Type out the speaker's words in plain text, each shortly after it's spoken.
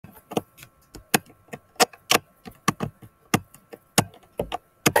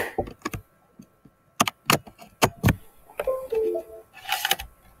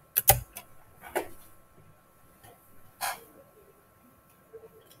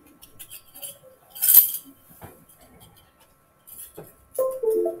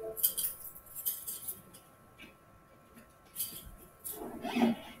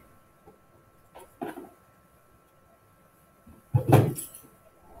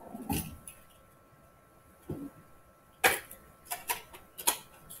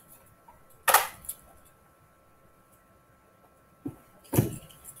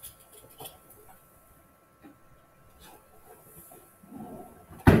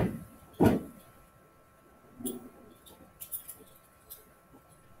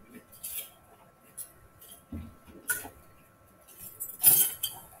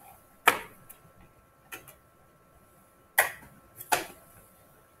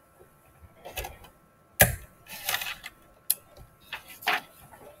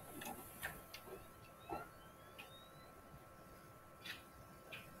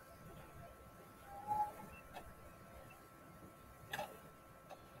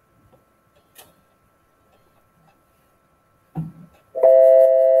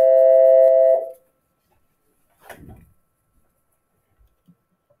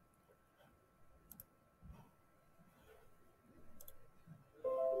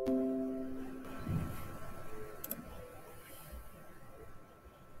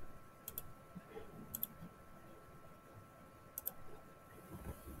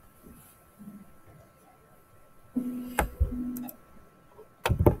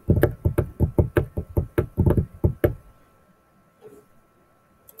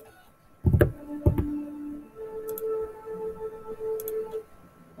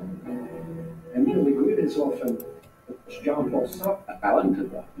out into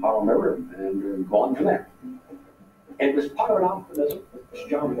the Harlem River and gone from there. And it was part of an optimism which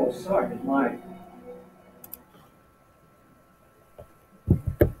John Paul Sartre in mind.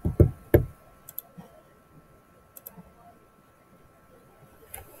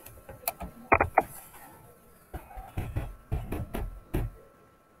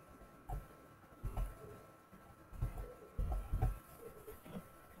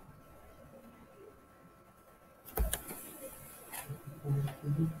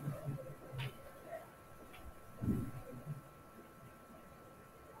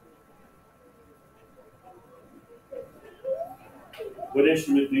 What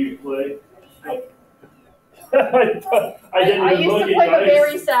instrument do you play? I didn't I even used look to at play you. the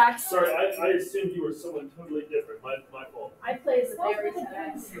bari sax. Sorry, I assumed you were someone totally different. My fault. I played the bari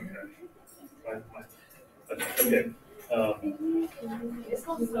sax. Okay.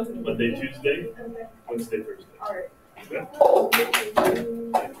 Monday, Tuesday, Wednesday, Thursday. All right. Okay.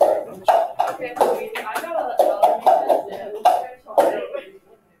 Okay, I got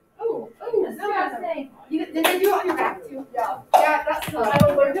Did they do it on your back too? Yeah. Yeah, that's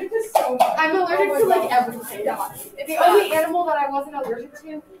I'm allergic to so much. I'm allergic to like everything. The only animal that I wasn't allergic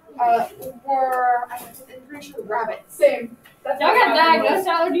to were, I'm pretty sure, rabbits. Same. Y'all got diagnosed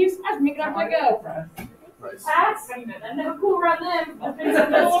allergies? I was making up my go. Nice. Hats? I'm never cool around them. I've been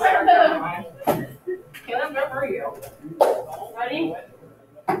cool around them. Can I remember you? Ready?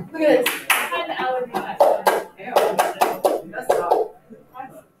 Look at this. I had an allergy last time. That's not.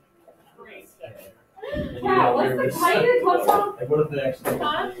 Yeah, what's the how you the cup song? Like, what if they actually?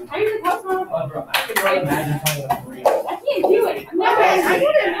 Huh? How you the cup song? Oh, bro, I can imagine playing with a free. I can't do it. I'm never. Okay, I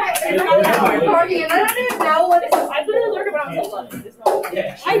wouldn't party and I don't even know what it is. I literally learned about it 11. It's not.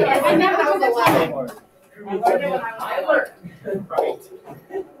 Yeah. I never was took the time. I learned it when I was Right.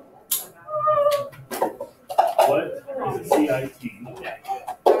 What is a CIT?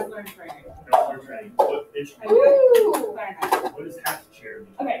 Counselor training. Counselor training. What instrument? Ooh. What is half chair?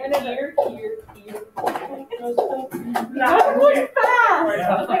 Okay, and then here. That was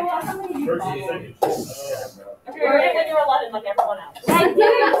fast. Okay, well, how many First and second. Okay, right when you're 11, like everyone else. I did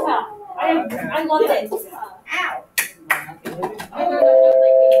it. I loved it. Ow. I learned that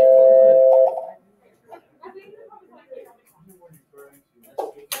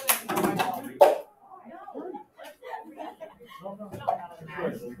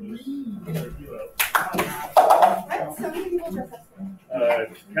That's so many people dress up.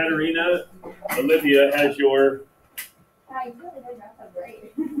 Katerina, Olivia has your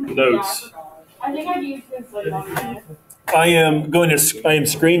notes. I think I've used this like on my. I am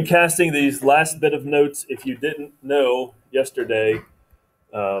screencasting these last bit of notes. If you didn't know, yesterday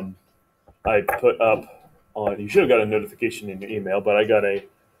I put up on. You should have got a notification in your email, but I got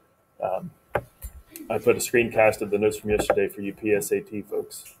I put a screencast of the notes from yesterday for you PSAT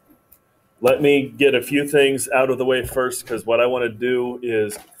folks. Let me get a few things out of the way first, because what I want to do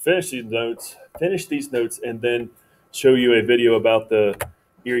is finish these notes, and then show you a video about the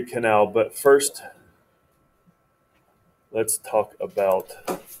Erie Canal. But first, let's talk about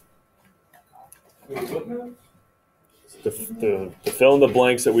the fill in the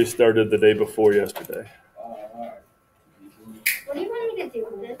blanks that we started the day before yesterday. What do you want me to do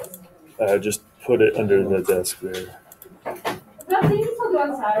with this? Just put it under the desk there. Is that thing you still do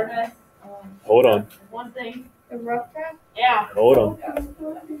on Saturday? Hold on. One thing. The rough draft? Yeah. Hold on.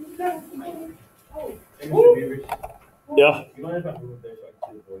 Yeah.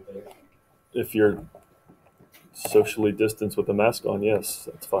 If you're socially distanced with a mask on, yes,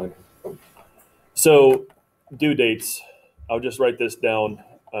 that's fine. So, due dates. I'll just write this down.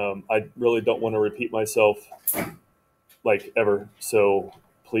 I really don't want to repeat myself like ever. So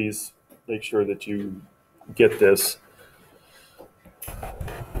please make sure that you get this.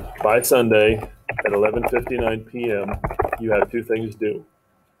 By Sunday at 11:59 p.m., you have two things due.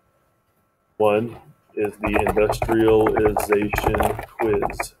 One is the industrialization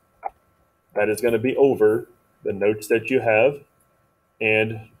quiz. That is going to be over the notes that you have,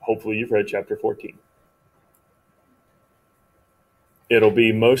 and hopefully you've read chapter 14. It'll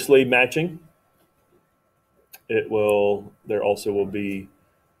be mostly matching. There also will be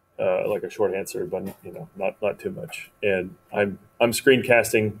like a short answer, but not too much. And I'm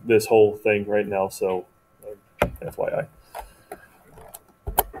screencasting this whole thing right now, so FYI.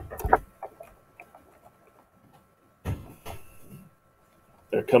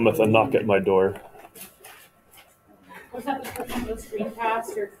 There cometh a knock at my door. Was that the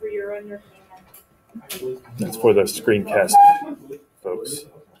screencast or for your understanding? That's for the screencast folks.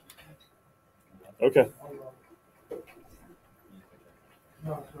 Okay.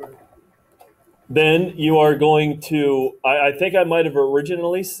 Then you are going to, I think I might have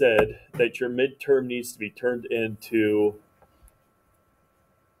originally said that your midterm needs to be turned into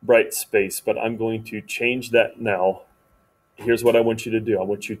bright space, but I'm going to change that now. Here's what I want you to do. I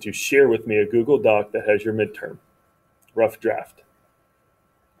want you to share with me a Google Doc that has your midterm, rough draft.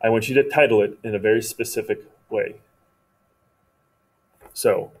 I want you to title it in a very specific way.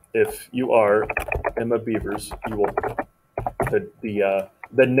 So if you are Emma Beavers, you will,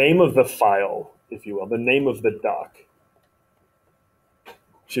 the name of the file, if you will, the name of the doc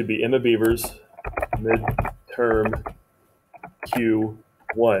should be Emma Beavers midterm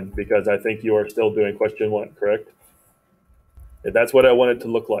Q1, because I think you are still doing question 1, correct? And that's what I want it to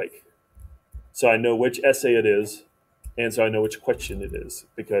look like. So I know which essay it is, and so I know which question it is,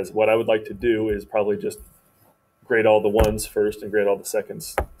 because what I would like to do is probably just grade all the ones first and grade all the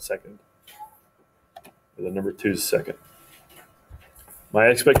seconds second. Or the number 2s second. My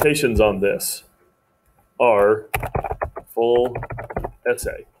expectations on this are full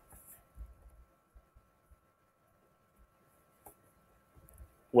essay.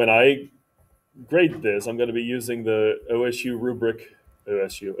 When I grade this, I'm going to be using the OCU rubric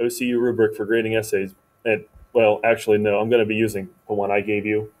for grading essays. And well, actually, no, I'm going to be using the one I gave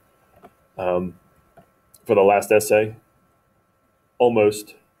you for the last essay,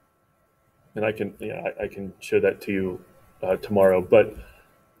 almost. And I can show that to you tomorrow. But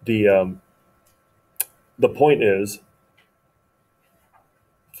the point is,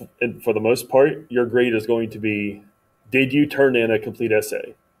 and for the most part, your grade is going to be: did you turn in a complete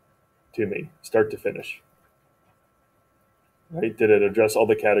essay to me, start to finish? Right? Did it address all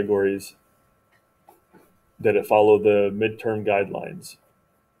the categories? Did it follow the midterm guidelines?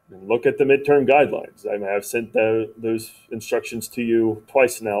 And look at the midterm guidelines. I mean, I've sent those instructions to you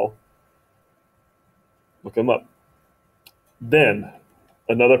twice now. Look them up. Then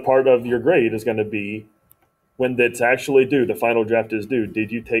another part of your grade is going to be when it's actually due, the final draft is due.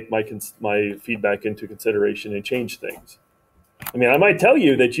 Did you take my feedback into consideration and change things? I mean, I might tell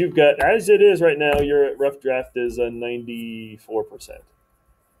you that you've got, as it is right now, your rough draft is a 94%.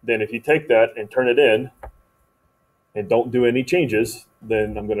 Then if you take that and turn it in and don't do any changes,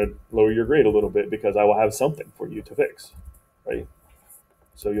 then I'm going to lower your grade a little bit, because I will have something for you to fix, right?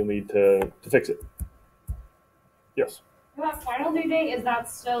 So you'll need to fix it. Yes? That final due date, is that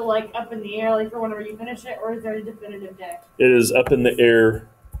still like up in the air, like for whenever you finish it, or is there a definitive day? It is up in the air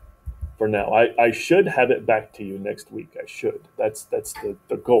for now. I should have it back to you next week. I should. That's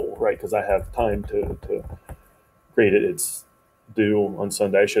the goal, right? Because I have time to grade it. It's due on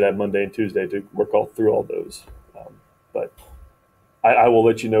Sunday. I should have Monday and Tuesday to work through all those. But I will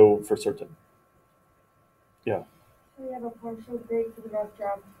let you know for certain. Yeah. So we have a partial grade for the rough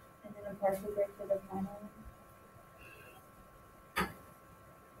draft and then a partial grade for the final.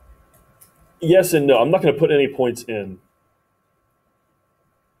 Yes and no. I'm not going to put any points in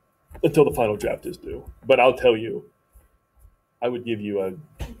until the final draft is due. But I'll tell you, I would give you a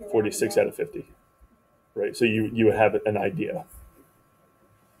 46 out of 50. Right? So you would have an idea.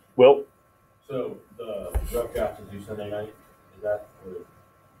 Well, so the rough draft is due Sunday night. Is that? Or?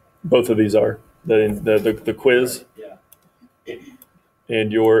 Both of these are the quiz. Yeah.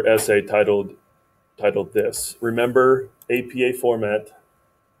 And your essay titled this. Remember, APA format,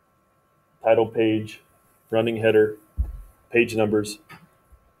 title page, running header, page numbers.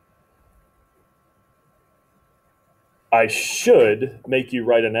 I should make you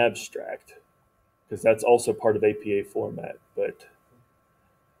write an abstract, because that's also part of APA format, but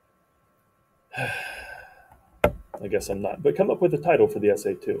I guess I'm not. But come up with a title for the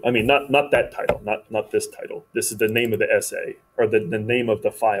essay too. I mean, not that title, not this title. This is the name of the essay, or the name of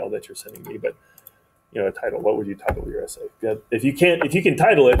the file that you're sending me. But a title. What would you title your essay? If you can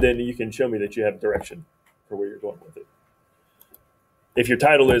title it, then you can show me that you have direction for where you're going with it. If your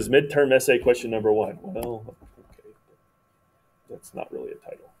title is midterm essay question number 1, well, okay, that's not really a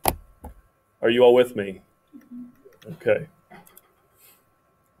title. Are you all with me? Okay.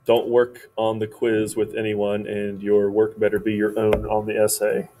 Don't work on the quiz with anyone, and your work better be your own on the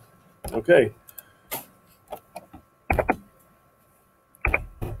essay. Okay.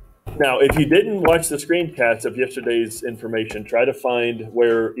 Now, if you didn't watch the screencast of yesterday's information, try to find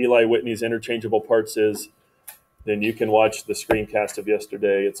where Eli Whitney's interchangeable parts is. Then you can watch the screencast of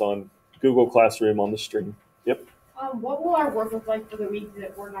yesterday. It's on Google Classroom on the stream. Yep. What will our work look like for the week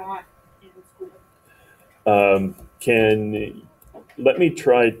that we're not in school? Let me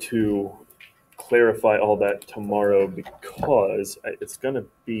try to clarify all that tomorrow, because it's going to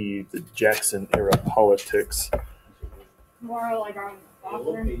be the Jackson era politics. Tomorrow, like on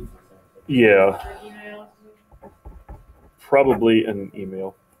bathroom? Yeah, Or email? probably an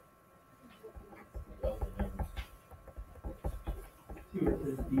email.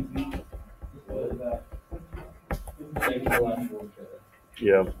 intellectual to it.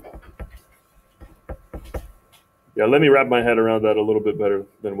 Yeah. Yeah, let me wrap my head around that a little bit better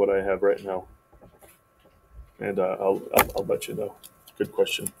than what I have right now. And I'll let you know. Good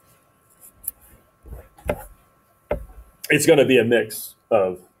question. It's going to be a mix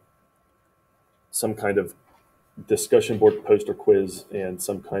of some kind of discussion board post or quiz and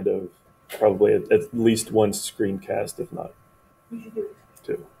some kind of probably at least one screencast, if not You should do it.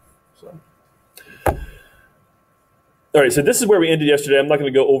 two. So. All right, so this is where we ended yesterday. I'm not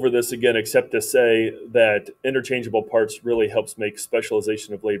going to go over this again except to say that interchangeable parts really helps make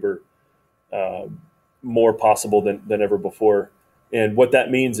specialization of labor more possible than ever before. And what that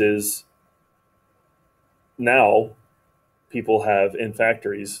means is now people have in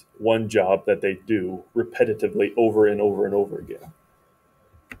factories one job that they do repetitively over and over and over again.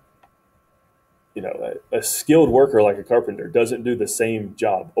 You know, a skilled worker like a carpenter doesn't do the same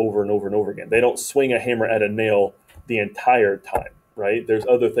job over and over and over again. They don't swing a hammer at a nail the entire time, right? There's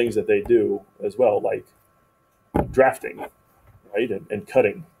other things that they do as well, like drafting, right? And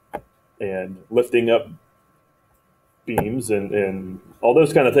cutting and lifting up beams and all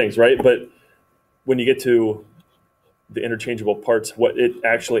those kind of things, right? But when you get to the interchangeable parts, what it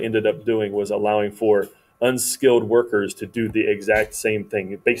actually ended up doing was allowing for unskilled workers to do the exact same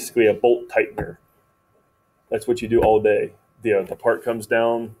thing. Basically a bolt tightener. That's what you do all day. The part comes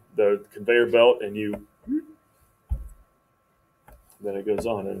down the conveyor belt and then it goes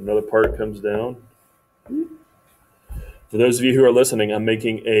on and another part comes down. For those of you who are listening, I'm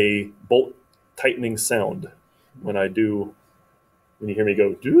making a bolt tightening sound when you hear me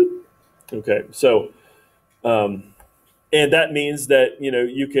go, dude. Okay, so, and that means that,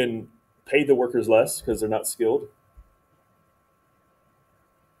 you can pay the workers less because they're not skilled,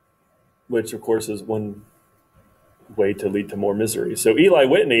 which of course is one way to lead to more misery. So Eli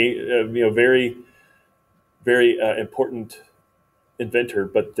Whitney, very, very important inventor,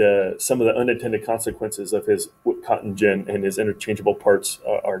 but some of the unintended consequences of his cotton gin and his interchangeable parts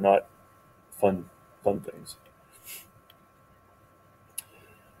are not fun things.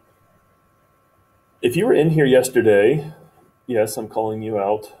 If you were in here yesterday, yes, I'm calling you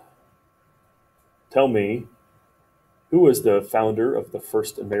out. Tell me, who was the founder of the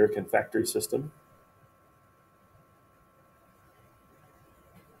first American factory system?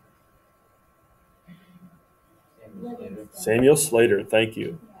 Samuel Slater, thank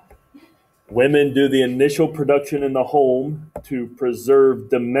you. Women do the initial production in the home to preserve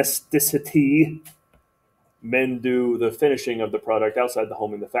domesticity. Men do the finishing of the product outside the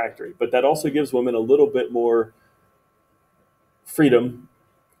home in the factory. But that also gives women a little bit more freedom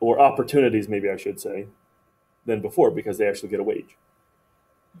or opportunities, maybe I should say, than before because they actually get a wage.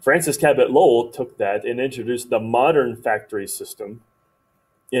 Francis Cabot Lowell took that and introduced the modern factory system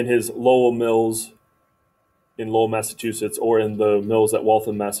in his Lowell Mills in Lowell, Massachusetts, or in the mills at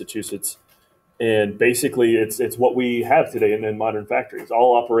Waltham, Massachusetts. And basically, it's what we have today in modern factories.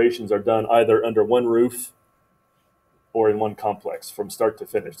 All operations are done either under one roof or in one complex from start to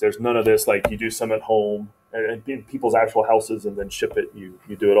finish. There's none of this like you do some at home and in people's actual houses and then ship it. You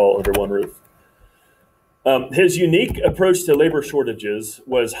do it all under one roof. His unique approach to labor shortages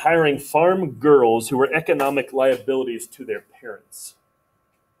was hiring farm girls who were economic liabilities to their parents.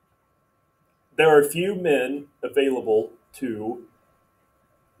 There are few men available to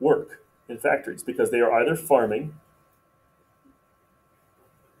work in factories because they are either farming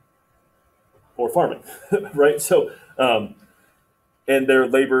or farming, right? So, and their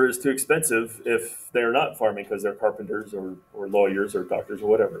labor is too expensive if they're not farming because they're carpenters or lawyers or doctors or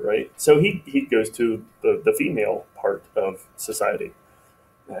whatever, right? So he goes to the female part of society.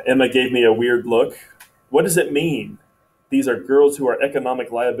 Emma gave me a weird look. What does it mean? These are girls who are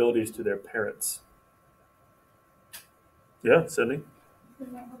economic liabilities to their parents. Yeah, Sydney?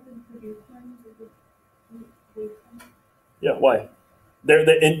 Yeah, why? They're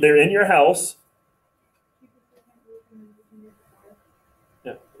in your house.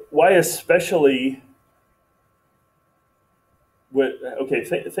 Yeah. Why especially?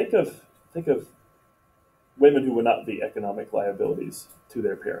 Think of women who would not be economic liabilities to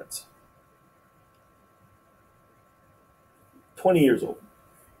their parents. 20 years old.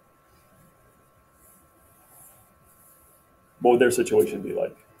 What would their situation be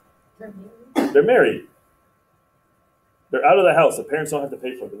like? They're married. They're out of the house. The parents don't have to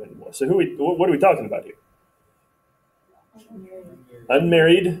pay for them anymore. So what are we talking about here?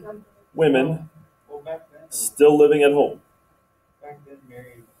 Unmarried women Well, back then, still living at home.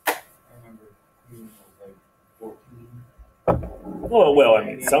 married, I remember he was like 14. Well, I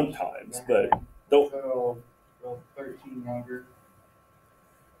mean, sometimes, but don't. So, 13 younger.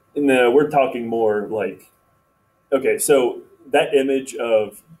 No, we're talking more like okay, so that image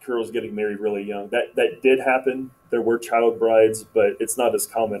of girls getting married really young, that did happen. There were child brides, but it's not as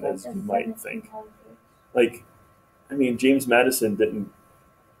common as you might think. Like, I mean, James Madison didn't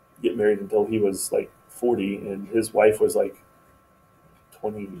get married until he was like 40, and his wife was like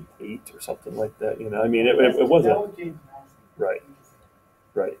 28 or something like that. You know, I mean, it wasn't right.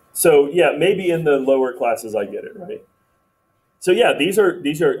 Right. So yeah, maybe in the lower classes, I get it. Right. So yeah, these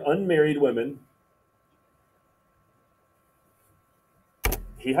are unmarried women.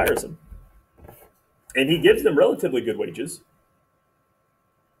 He hires them, and he gives them relatively good wages.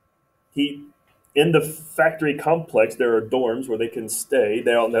 In the factory complex, there are dorms where they can stay.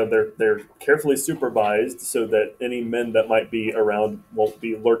 They all know they're carefully supervised so that any men that might be around won't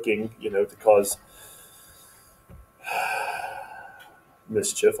be lurking, to cause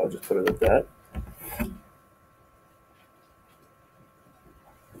mischief. I'll just put it at that.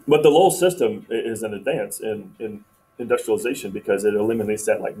 But the Lowell system is an advance in industrialization because it eliminates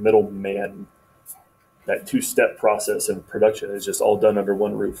that like middleman, that two-step process in production is just all done under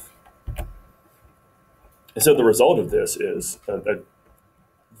one roof. And so the result of this is a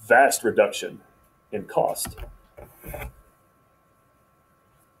vast reduction in cost,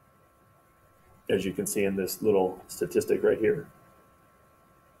 as you can see in this little statistic right here.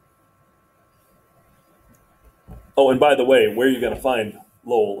 Oh, and by the way, where are you going to find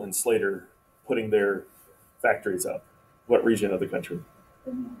Lowell and Slater putting their factories up? What region of the country?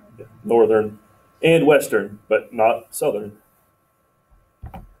 Yeah. Northern and western, but not southern.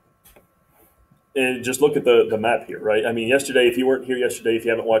 And just look at the map here, right? I mean, yesterday, if you weren't here yesterday, if you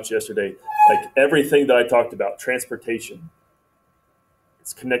haven't watched yesterday, like everything that I talked about, transportation,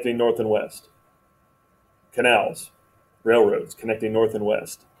 it's connecting north and west. Canals, railroads, connecting north and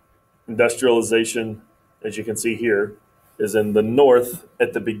west. Industrialization, as you can see here, is in the north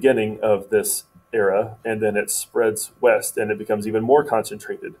at the beginning of this era, and then it spreads west, and it becomes even more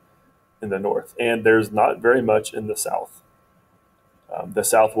concentrated in the north. And there's not very much in the south. The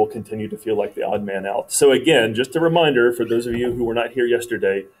South will continue to feel like the odd man out. So again, just a reminder for those of you who were not here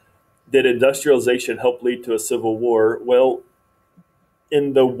yesterday, did industrialization help lead to a civil war? Well,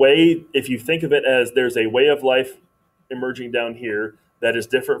 in the way, if you think of it as there's a way of life emerging down here that is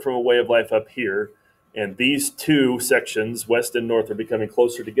different from a way of life up here, and these two sections, west and north, are becoming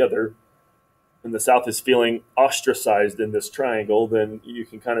closer together, and the South is feeling ostracized in this triangle, then you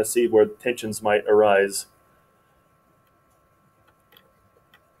can kind of see where tensions might arise.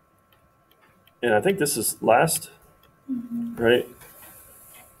 And I think this is last, right?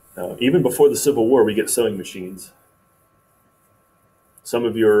 Even before the Civil War, we get sewing machines. Some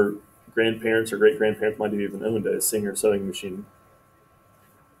of your grandparents or great-grandparents might have even owned a Singer sewing machine.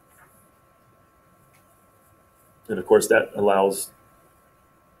 And of course, that allows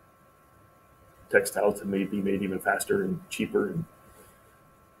textiles to be made even faster and cheaper and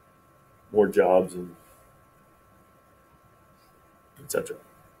more jobs and etc.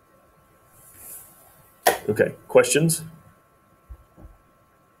 Okay, questions?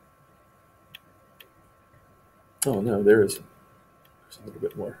 Oh no, there's a little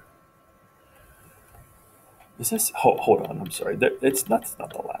bit more. Is this? Hold on, I'm sorry. It's not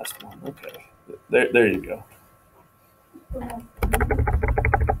the last one. Okay, there you go.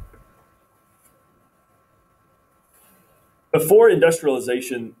 Before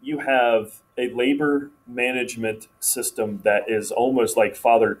industrialization, you have a labor management system that is almost like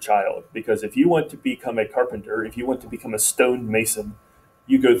father-child. Because if you want to become a carpenter, if you want to become a stone mason,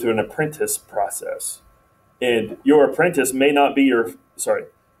 you go through an apprentice process. And your apprentice may not be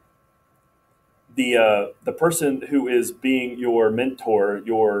the person who is being your mentor,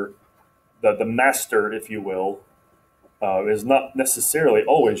 the master, if you will, is not necessarily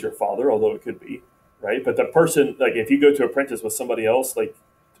always your father, although it could be. Right, but the person, like if you go to apprentice with somebody else, like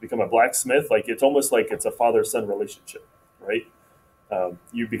to become a blacksmith, like it's almost like it's a father-son relationship, right?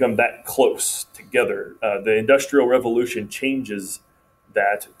 You become that close together. The Industrial Revolution changes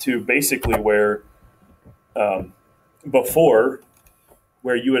that to basically where before,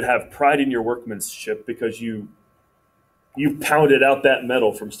 where you would have pride in your workmanship because you pounded out that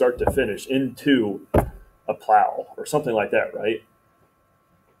metal from start to finish into a plow or something like that, right?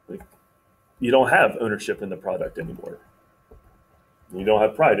 You don't have ownership in the product anymore. You don't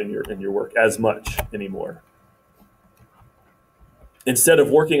have pride in your work as much anymore. Instead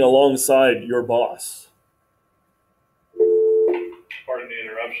of working alongside your boss. Pardon the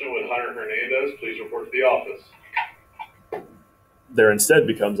interruption with Hunter Hernandez. Please report to the office. There instead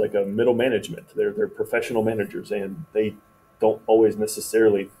becomes like a middle management. They're professional managers, and they don't always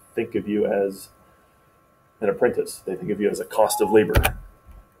necessarily think of you as an apprentice. They think of you as a cost of labor.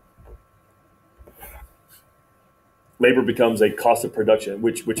 labor becomes a cost of production,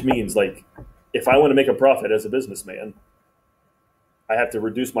 which means like if I want to make a profit as a businessman, I have to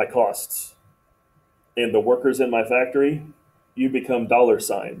reduce my costs. And the workers in my factory, you become dollar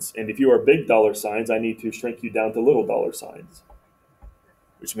signs. And if you are big dollar signs, I need to shrink you down to little dollar signs,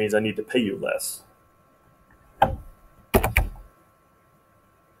 which means I need to pay you less.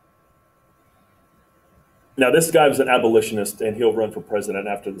 Now, this guy was an abolitionist, and he'll run for president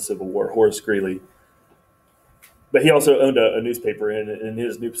after the Civil War, Horace Greeley. But he also owned a newspaper, and in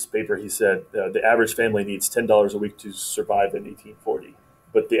his newspaper he said the average family needs $10 a week to survive in 1840,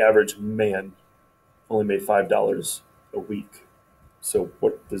 but the average man only made $5 a week. So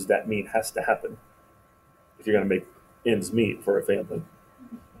what does that mean has to happen if you're going to make ends meet for a family,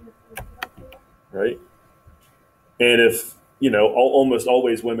 right? And if, almost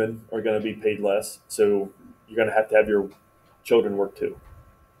always women are going to be paid less, so you're going to have your children work too.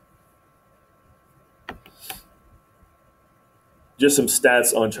 Just some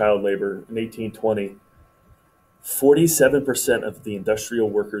stats on child labor. In 1820, 47% of the industrial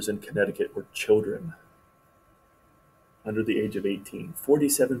workers in Connecticut were children under the age of 18.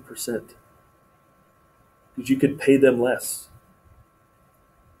 47%. Because you could pay them less.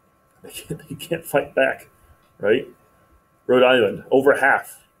 They can't fight back, right? Rhode Island, over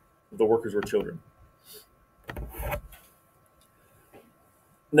half of the workers were children.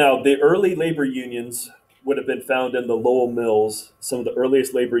 Now, the early labor unions would have been found in the Lowell mills. Some of the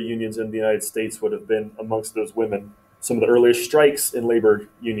earliest labor unions in the United States would have been amongst those women. Some of the earliest strikes in labor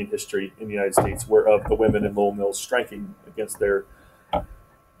union history in the United States were of the women in Lowell mills striking against their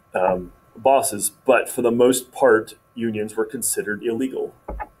bosses. But for the most part, unions were considered illegal.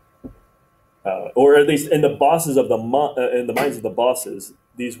 Or at least in the bosses of in the minds of the bosses,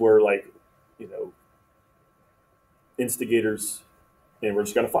 these were like, instigators, and we're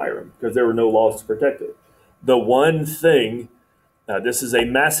just going to fire them because there were no laws to protect it. The one thing, this is a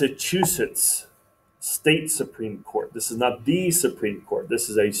Massachusetts state Supreme Court. This is not the Supreme Court. This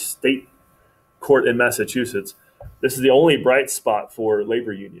is a state court in Massachusetts. This is the only bright spot for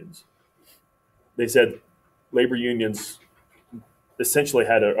labor unions. They said labor unions essentially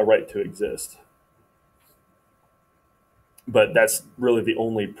had a right to exist. But that's really the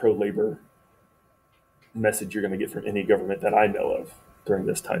only pro-labor message you're going to get from any government that I know of during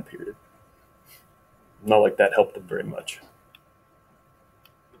this time period. Not like that helped them very much.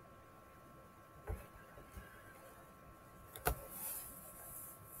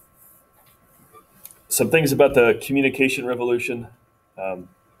 Some things about the communication revolution.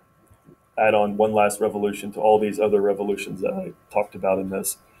 Add on one last revolution to all these other revolutions that I talked about in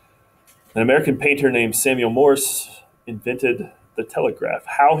this. An American painter named Samuel Morse invented the telegraph.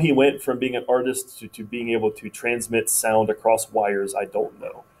 How he went from being an artist to being able to transmit sound across wires, I don't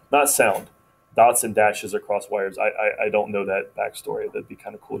know. Not sound, dots and dashes across wires. I don't know that backstory. That'd be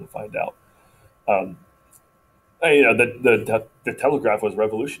kind of cool to find out. The telegraph was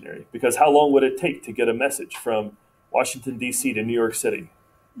revolutionary because how long would it take to get a message from Washington, D.C. to New York City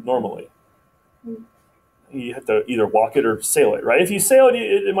normally? You have to either walk it or sail it, right? If you sail it,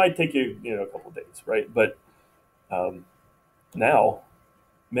 it might take you, a couple of days, right? But now,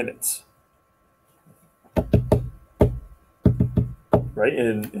 minutes, right?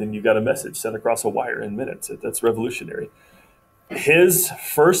 And you got a message sent across a wire in minutes. That's revolutionary. His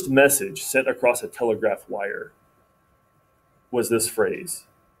first message sent across a telegraph wire was this phrase.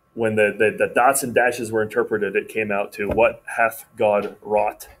 When the dots and dashes were interpreted, it came out to, "What hath God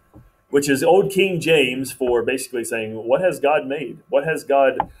wrought?" Which is Old King James for basically saying, what has God made? What has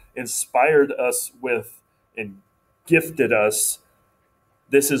God inspired us with and gifted us?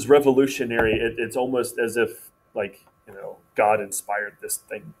 This is revolutionary. It's almost as if, God inspired this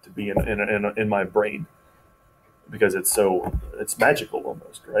thing to be in my brain because it's magical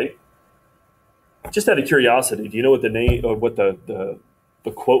almost, right? Just out of curiosity, do you know what the name or what the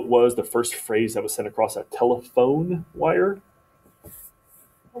quote was? The first phrase that was sent across a telephone wire.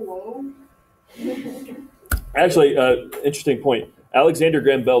 Hello? Actually, interesting point. Alexander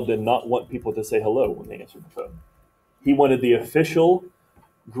Graham Bell did not want people to say hello when they answered the phone. He wanted the official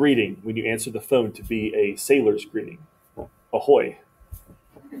greeting when you answer the phone to be a sailor's greeting. Ahoy.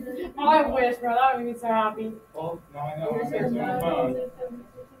 I wish, bro. That would make me so happy. Well, now I know. I'm answering the phone.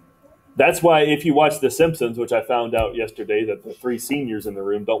 That's why if you watch The Simpsons, which I found out yesterday that the 3 seniors in the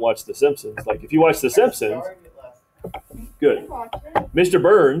room don't watch The Simpsons. Like, if you watch The Simpsons, good. Mr.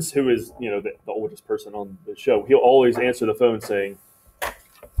 Burns, who is, the oldest person on the show, he'll always answer the phone saying,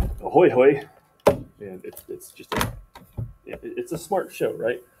 ahoy, hoy. And it's just it's a smart show,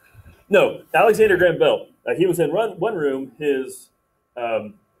 right? No, Alexander Graham Bell. He was in one room. His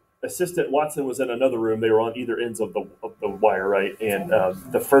Assistant Watson was in another room. They were on either ends of the wire, right? And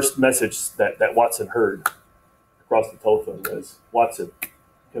the first message that Watson heard across the telephone was, "Watson,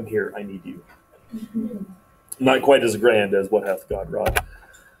 come here. I need you." Not quite as grand as "What hath God wrought."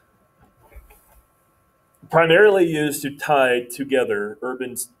 Primarily used to tie together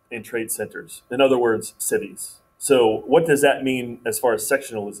urban and trade centers. In other words, cities. So what does that mean as far as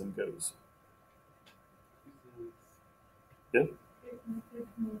sectionalism goes? Yeah.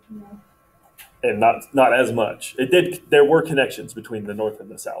 And not as much. It did. There were connections between the North and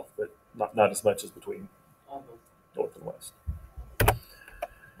the South, but not as much as between North and West.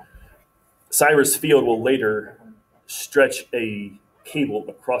 Cyrus Field will later stretch a cable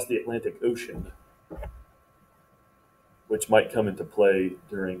across the Atlantic Ocean, which might come into play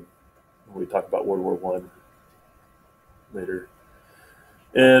when we talk about World War I later.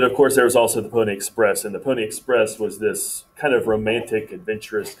 And of course, there was also the Pony Express, and the Pony Express was this kind of romantic,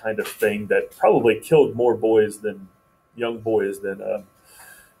 adventurous kind of thing that probably killed more young boys than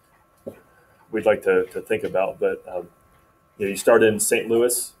we'd like to think about. But you start in St.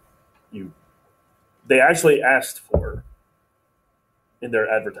 Louis. They actually asked for, in their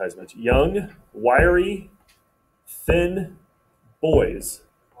advertisements, young, wiry, thin boys.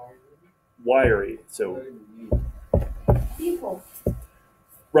 Wiry. So People.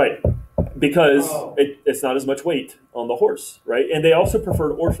 right, because it's not as much weight on the horse, right? And they also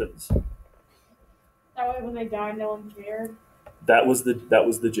preferred orphans. That way when they died, no one cared. That was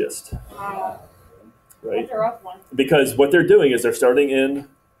the gist, Wow. right? That's a rough one. Because what they're doing is they're starting in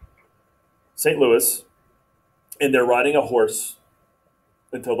St. Louis, and they're riding a horse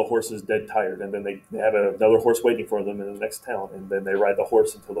until the horse is dead tired, and then they have another horse waiting for them in the next town, and then they ride the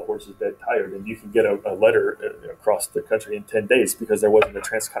horse until the horse is dead tired. And you can get a letter across the country in 10 days because there wasn't a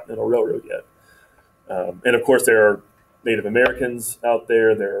transcontinental railroad yet. And of course, there are Native Americans out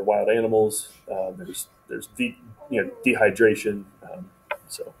there. There are wild animals. There's dehydration.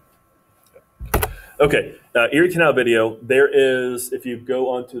 Okay, Erie Canal video. There is, if you go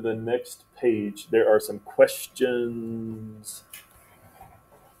onto the next page, there are some questions.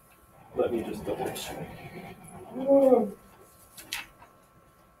 Let me just double check.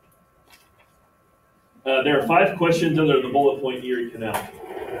 There are 5 questions under the bullet point Erie Canal.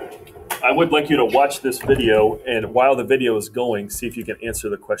 I would like you to watch this video, and while the video is going, see if you can answer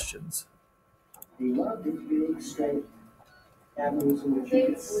the questions. You love these unique straight avenues in which you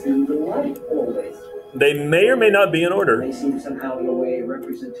can see the light always. They may or may not be in order. They seem somehow in a way a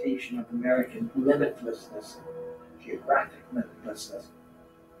representation of American limitlessness, geographic limitlessness.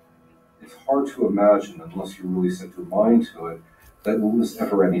 It's hard to imagine, unless you really set your mind to it, that it was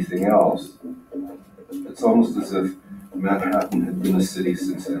ever anything else. It's almost as if Manhattan had been a city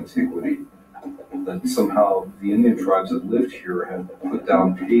since antiquity, that somehow the Indian tribes that lived here had put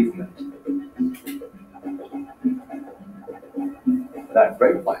down pavement. That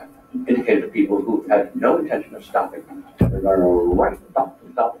great plan indicated to people who had no intention of stopping. They're going to right top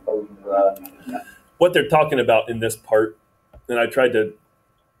of What they're talking about in this part, and I tried to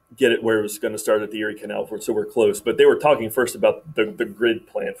get it where it was going to start at the Erie Canal, so we're close. But they were talking first about the grid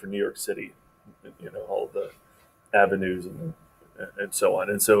plan for New York City, all the avenues and so on.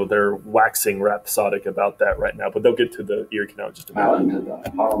 And so they're waxing rhapsodic about that right now. But they'll get to the Erie Canal in just a minute. Island to the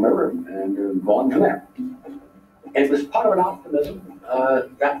Harlem River and gone from there. It was part of an optimism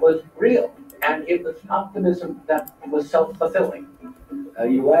that was real, and it was optimism that was self-fulfilling.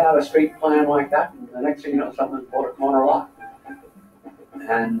 You lay out a street plan like that, and the next thing you know, someone's bought a corner lot.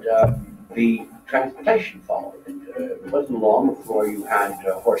 And the transportation followed. It wasn't long before you had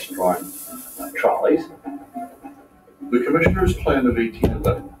horse-drawn trolleys. The Commissioner's Plan of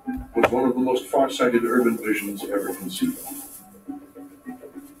 1811 was one of the most far-sighted urban visions ever conceived.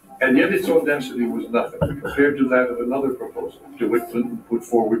 And yet its audacity was nothing compared to that of another proposal DeWitt Clinton put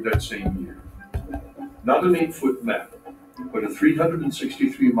forward that same year. Not an 8-foot map, but a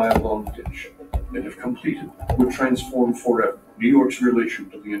 363-mile-long ditch, and if completed, would transform forever New York's relation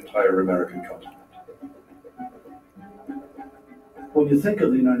to the entire American continent. When you think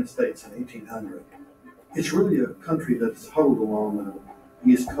of the United States in 1800, it's really a country that's huddled along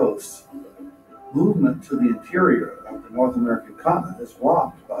the East Coast. Movement to the interior of the North American continent is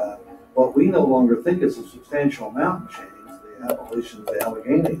blocked by what we no longer think is a substantial mountain chains, the Appalachians, the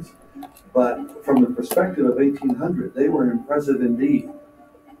Alleghanies. But from the perspective of 1800, they were impressive indeed.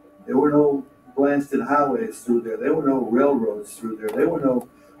 There were no blasted highways through there. There were no railroads through there. There were no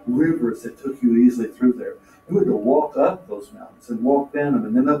rivers that took you easily through there. You had to walk up those mountains and walk down them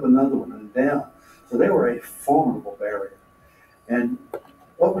and then up another one and down. So they were a formidable barrier. And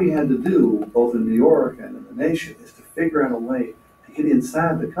what we had to do, both in New York and in the nation, is to figure out a way to to get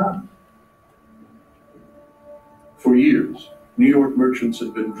inside the continent. For years, New York merchants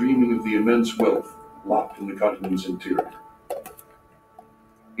had been dreaming of the immense wealth locked in the continent's interior.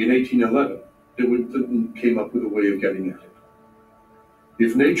 In 1811, DeWitt Clinton came up with a way of getting at it.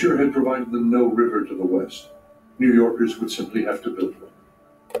 If nature had provided them no river to the west, New Yorkers would simply have to build one.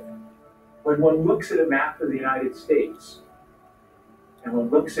 When one looks at a map of the United States and one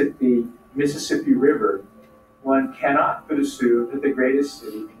looks at the Mississippi River, one cannot but assume that the greatest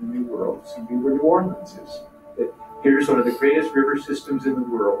city in the New World is going to be where New Orleans is. That here's one of the greatest river systems in the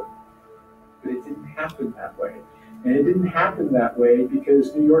world. But it didn't happen that way. And it didn't happen that way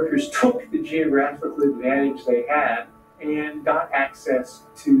because New Yorkers took the geographical advantage they had and got access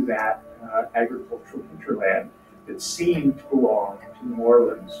to that agricultural hinterland that seemed to belong to New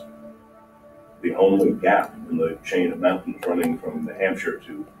Orleans. The only gap in the chain of mountains running from New Hampshire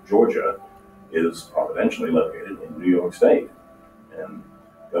to Georgia is providentially located in New York State. And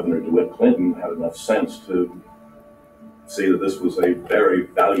Governor DeWitt Clinton had enough sense to see that this was a very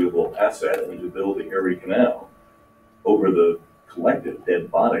valuable asset and to build the Erie Canal over the collective dead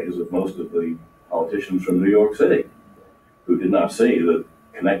bodies of most of the politicians from New York City, who did not see that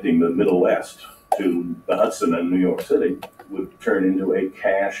connecting the Middle West to the Hudson and New York City would turn into a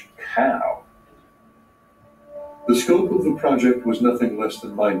cash cow. The scope of the project was nothing less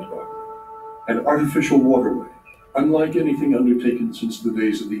than mind-boggling. An artificial waterway, unlike anything undertaken since the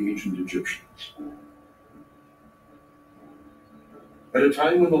days of the ancient Egyptians. At a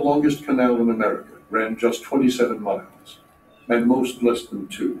time when the longest canal in America ran just 27 miles, and most less than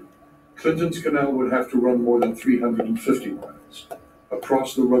 2, Clinton's canal would have to run more than 350 miles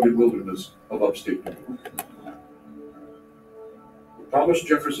across the rugged wilderness of upstate New York. Thomas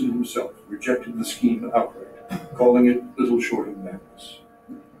Jefferson himself rejected the scheme outright, calling it little short of madness.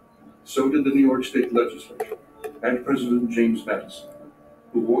 So did the New York State Legislature and President James Madison,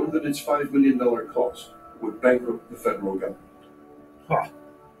 who warned that its $5 million cost would bankrupt the federal government. Huh.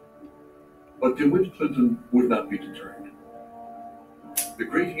 But DeWitt Clinton would not be deterred. The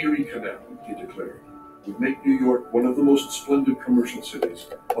Great Erie Canal, he declared, would make New York one of the most splendid commercial cities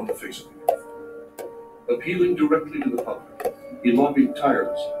on the face of the earth. Appealing directly to the public, he lobbied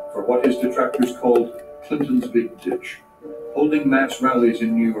tirelessly for what his detractors called Clinton's Big Ditch, holding mass rallies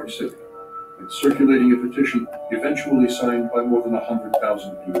in New York City and circulating a petition eventually signed by more than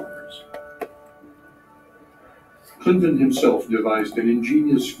 100,000 New Yorkers. Clinton himself devised an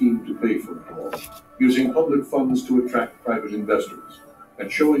ingenious scheme to pay for it all, using public funds to attract private investors,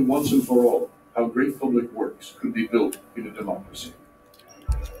 and showing once and for all how great public works could be built in a democracy.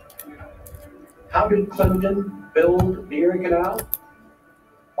 How did Clinton build the Erie Canal?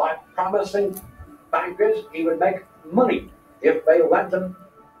 By promising bankers he would make money if they lent him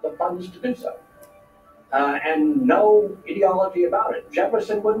the funds to do so. And no ideology about it.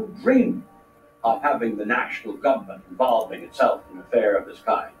 Jefferson wouldn't dream of having the national government involving itself in an affair of this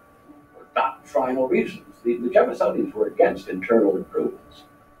kind. For doctrinal reasons, the Jeffersonians were against internal improvements.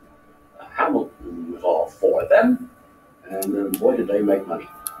 Hamilton was all for them, and boy, did they make money.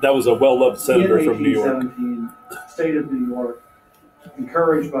 That was a well-loved senator from New York. In 1817, state of New York,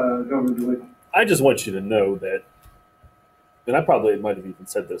 encouraged by Governor DeWitt. I just want you to know that, and I probably might have even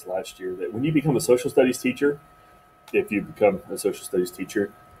said this last year, that when you become a social studies teacher, if you become a social studies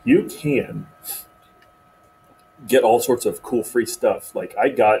teacher, you can get all sorts of cool free stuff. Like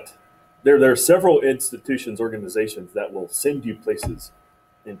there are several institutions, organizations that will send you places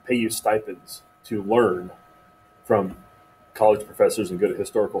and pay you stipends to learn from college professors and go to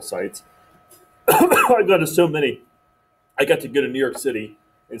historical sites. I've gone to so many. I got to go to New York City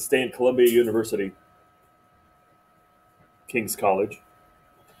and stay in Columbia University, King's College.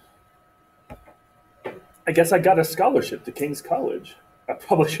 I guess I got a scholarship to King's College. I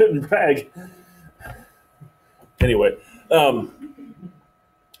probably shouldn't brag. Anyway,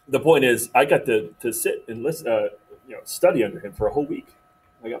 the point is, I got to sit and listen, study under him for a whole week.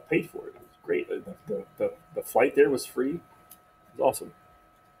 I got paid for it. It was great. The flight there was free. It was awesome.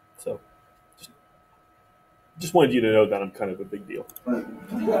 So, just wanted you to know that I'm kind of a big deal.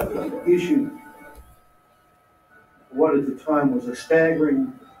 Issued what at the time was a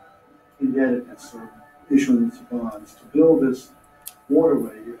staggering indebtedness or issuance of bonds to build this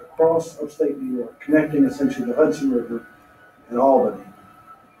waterway across upstate New York, connecting essentially the Hudson River and Albany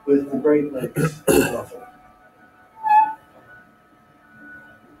with the Great Lakes of Buffalo.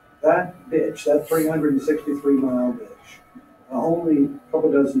 That ditch, that 363-mile ditch, only a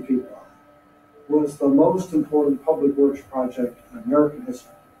couple dozen feet long, was the most important public works project in American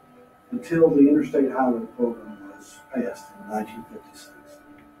history until the Interstate Highway Program was passed in 1956.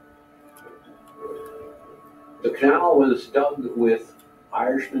 The canal was dug with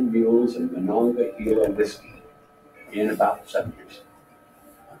Irishman mules and Monongahela whiskey in about 7 years.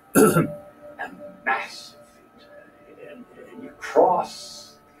 And massive. And you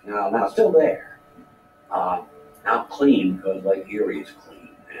cross, now still there. Now clean because Lake Erie is clean.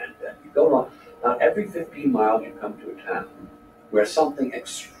 And you go on, now every 15 miles you come to a town where something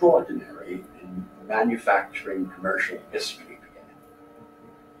extraordinary in manufacturing commercial history began.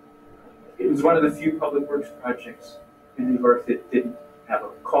 It was one of the few public works projects in New York that didn't have a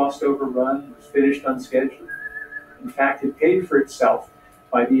cost overrun, was finished on schedule. In fact, it paid for itself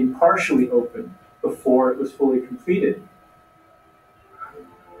by being partially open before it was fully completed.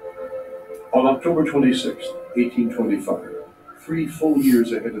 On October 26, 1825, 3 full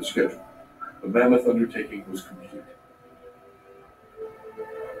years ahead of schedule, the mammoth undertaking was complete.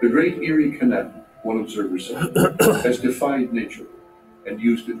 The Great Erie Canal, one observer said, has defied nature and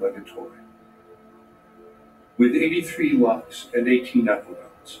used it like a toy. With 83 locks and 18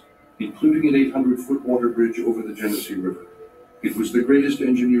 aqueducts, including an 800-foot water bridge over the Genesee River, it was the greatest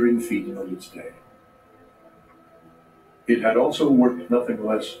engineering feat of its day. It had also worked nothing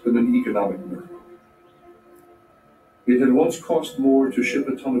less than an economic miracle. It had once cost more to ship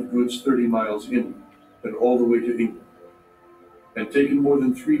a ton of goods 30 miles inland than all the way to England, and taken more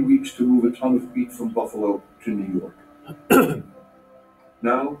than 3 weeks to move a ton of wheat from Buffalo to New York.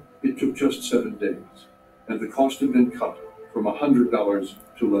 Now, it took just 7 days, and the cost had been cut from $100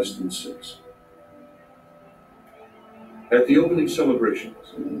 to less than $6. At the opening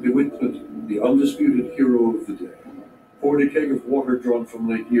celebrations, DeWitt Clinton, the undisputed hero of the day, poured a keg of water drawn from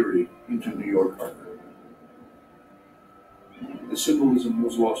Lake Erie into New York Harbor. The symbolism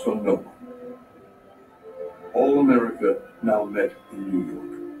was lost on no one. All America now met in New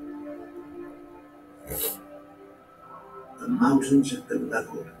York. The mountains have been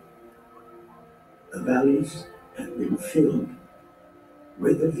leveled. The valleys have been filled.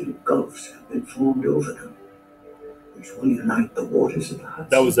 Rivers and gulfs have been formed over them, which will unite the waters of the Hudson.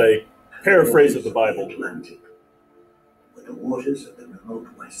 That was a paraphrase of the Bible. Atlantic, with the waters of the remote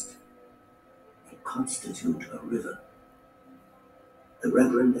west, to constitute a river. The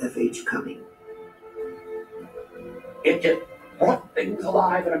Reverend F.H. Cumming. It just brought things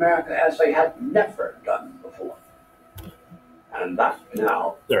alive in America as they had never done before. And that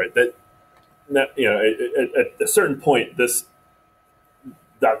now. All right, at a certain point, this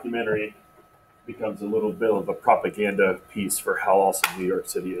documentary becomes a little bit of a propaganda piece for how awesome New York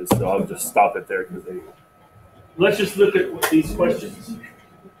City is. So I'll just stop it there because Let's just look at these questions.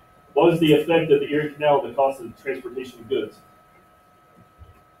 What was the effect of the Erie Canal on the cost of transportation of goods?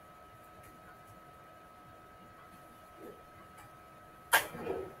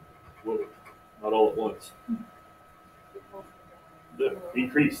 Whoa, not all at once.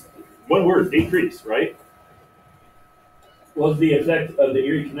 Decreased. One word, decrease, right? What was the effect of the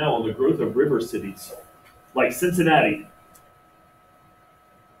Erie Canal on the growth of river cities? Like Cincinnati,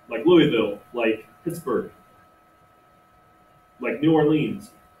 like Louisville, like Pittsburgh, like New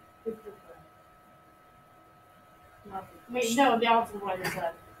Orleans. Wait, no, the opposite of what I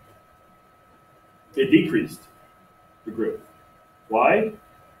said. It decreased the growth. Why?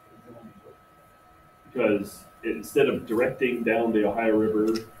 Because instead of directing down the Ohio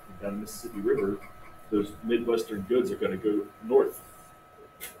River, down the Mississippi River, those Midwestern goods are going to go north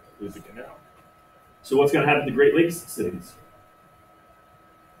through the canal. So what's going to happen to Great Lakes cities?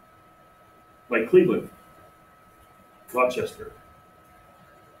 Like Cleveland, Rochester,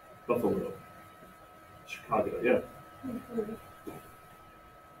 Buffalo, Chicago, yeah.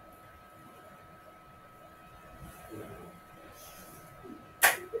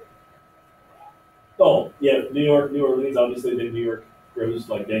 Oh, yeah, New Orleans, obviously then New York grows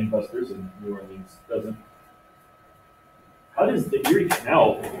like gangbusters and New Orleans doesn't. How does the Erie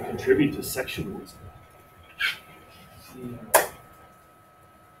Canal contribute to sectionalism?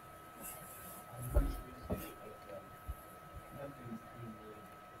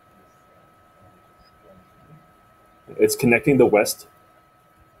 It's connecting the West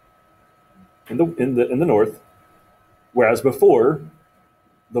in the North, whereas before,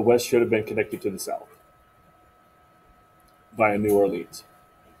 the West should have been connected to the South via New Orleans.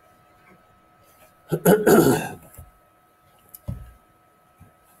 The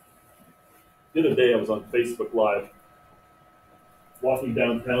other day I was on Facebook Live, walking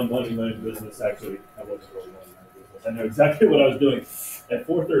downtown, minding my own business. Actually, I wasn't really minding my own business. I know exactly what I was doing. At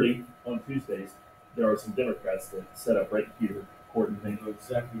 4:30 on Tuesdays, there are some Democrats that set up right here, coordinating. I know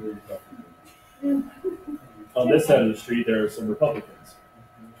exactly where you're talking about. On this side of the street, there are some Republicans.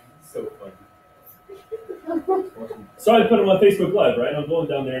 So funny. So I put it on my Facebook Live, right? I'm going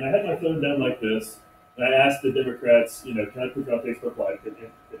down there, and I had my phone down like this, And I asked the Democrats, can I put it on Facebook Live?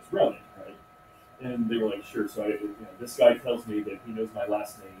 It's relevant, right? And they were like, sure. So this guy tells me that he knows my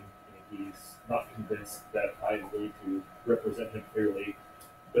last name, and he's not convinced that I am going to represent him fairly.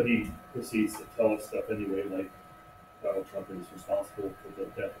 But he proceeds to tell us stuff anyway, like Donald Trump is responsible for the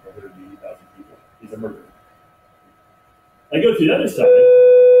death of 180,000 people. He's a murderer. I go to the other side,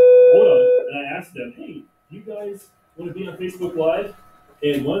 hold on, and I asked them, hey, do you guys want to be on Facebook Live?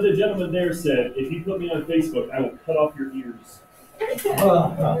 And one of the gentlemen there said, if you put me on Facebook, I will cut off your ears.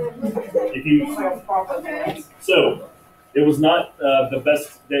 So, it was not the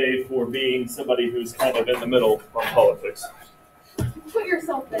best day for being somebody who's kind of in the middle on politics. Put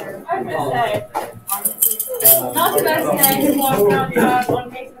yourself there. I was gonna say, not the best day to walk around on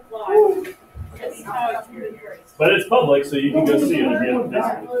Facebook Live. It's how it's But it's public, so you can go see it again.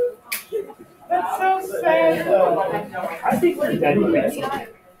 That's so sad. I think your dad creeps on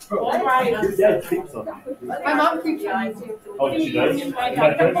me. Your dad creeps on me. My mom creeps on me too. Oh, she does? Am I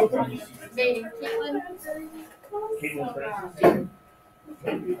friends with her? Maybe. Caitlin. Caitlin's friends?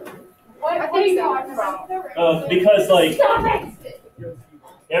 What are you talking about? Because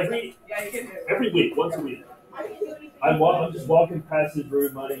every week, once a week, I'm just walking past his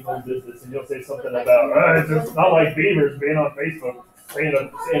room, minding home business, and he'll say something about, it's not like Beavers being on Facebook.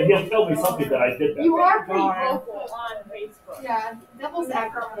 And he'll tell me something that I did that. You are pretty vocal on Facebook. Yeah, devil's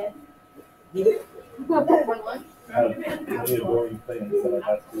advocate. Really boring things that I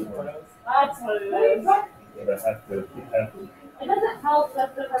have to do. That's what it is. That I have to It doesn't help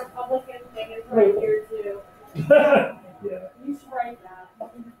that the Republican thing is right here too. Yeah. You should write that.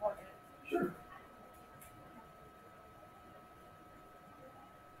 It's important. Sure.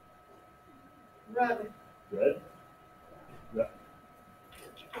 Red. Red? Yeah.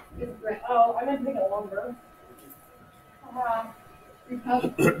 It's red. Oh, I meant to make it longer.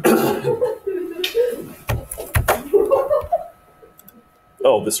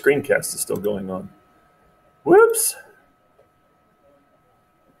 Oh, the screencast is still going on. Whoops.